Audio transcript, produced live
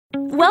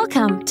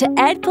Welcome to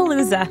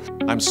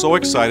EdPalooza. I'm so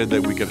excited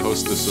that we could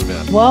host this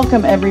event.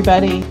 Welcome,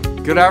 everybody.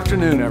 Good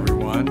afternoon,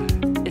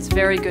 everyone. It's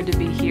very good to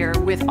be here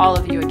with all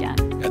of you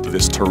again. At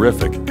this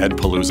terrific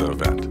EdPalooza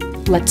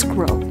event. Let's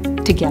grow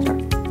together.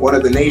 One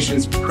of the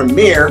nation's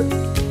premier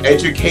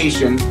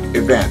education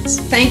events.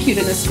 Thank you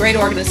to this great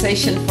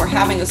organization for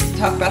having us to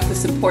talk about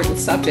this important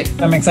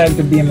subject. I'm excited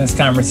to be in this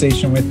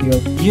conversation with you.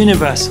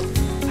 Universal,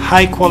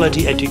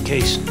 high-quality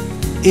education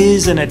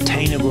is an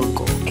attainable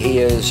goal. He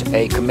is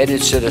a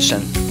committed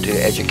citizen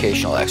to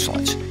educational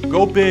excellence.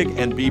 Go big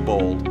and be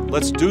bold.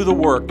 Let's do the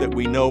work that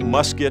we know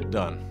must get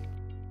done.